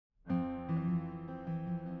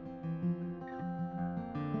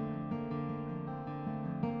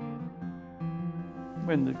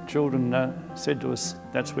When the children said to us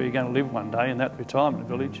that's where you're going to live one day, in that retirement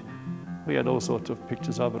village, we had all sorts of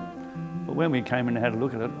pictures of it. But when we came in and had a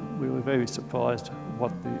look at it, we were very surprised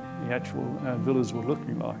what the actual villas were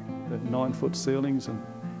looking like. The 9-foot ceilings and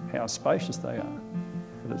how spacious they are.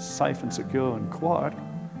 But it's safe and secure and quiet.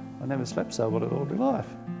 I never slept so well in all my life.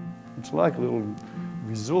 It's like a little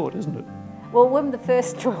resort, isn't it? Well, when the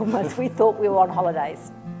first 12 months we thought we were on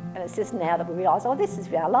holidays, and it's just now that we realise, oh, this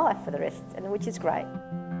is our life for the rest, and which is great.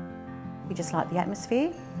 We just like the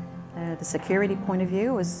atmosphere. The security point of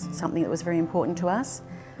view was something that was very important to us.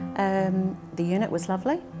 The unit was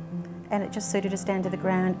lovely, and it just suited us down to the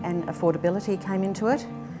ground, and affordability came into it,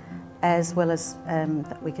 as well as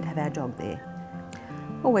that we could have our dog there.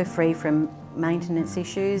 Well, we're free from maintenance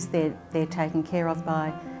issues. They're taken care of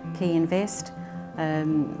by KeyInvest.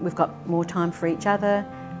 We've got more time for each other.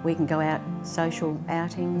 We can go out social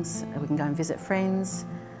outings. We can go and visit friends.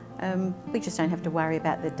 We just don't have to worry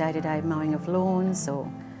about the day-to-day mowing of lawns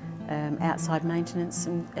or outside maintenance.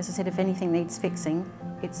 And as I said, if anything needs fixing,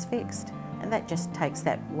 it's fixed. And that just takes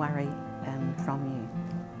that worry from you.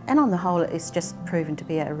 And on the whole, it's just proven to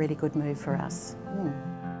be a really good move for us.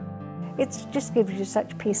 It just gives you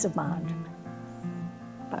such peace of mind.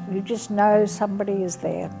 But you just know somebody is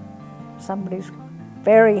there. Somebody's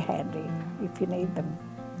very handy if you need them.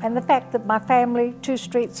 And the fact that my family, 2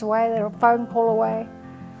 streets away, they're a phone call away,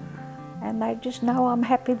 and they just know I'm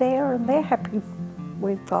happy there and they're happy.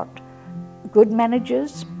 We've got good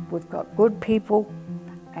managers, we've got good people,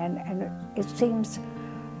 and it seems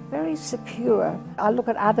very secure. I look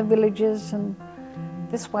at other villages and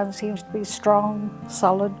this one seems to be strong,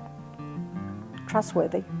 solid,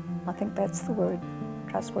 trustworthy. I think that's the word,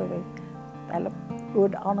 trustworthy. They look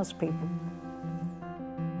good, honest people.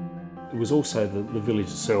 It was also the village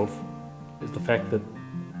itself, is the fact that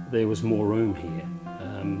there was more room here.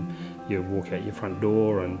 You walk out your front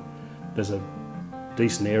door and there's a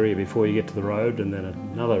decent area before you get to the road, and then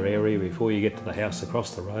another area before you get to the house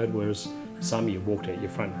across the road, whereas some you walked out your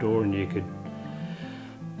front door and you could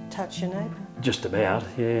Touch your neighbour? Just about,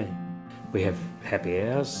 yeah. We have happy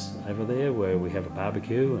hours over there where we have a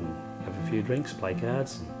barbecue and have a few drinks, play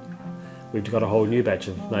cards. We've got a whole new batch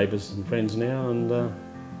of neighbours and friends now, and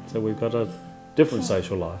so we've got a different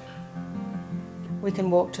social life. We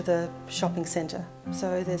can walk to the shopping centre,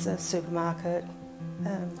 so there's a supermarket,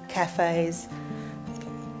 cafes,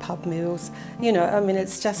 pub meals. You know, I mean,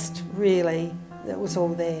 it's just really, it was all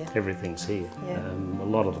there. Everything's here. Yeah. A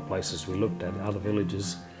lot of the places we looked at, other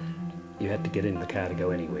villages, you had to get in the car to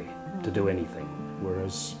go anywhere, to do anything,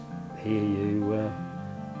 whereas here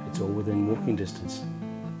it's all within walking distance.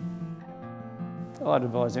 I'd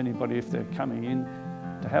advise anybody, if they're coming in,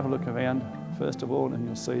 to have a look around first of all, and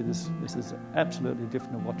you'll see this is absolutely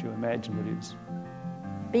different to what you imagine it is.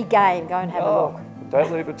 Be game, go and have a look.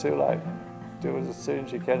 Don't leave it too late. Do it as soon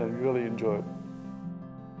as you can and really enjoy it.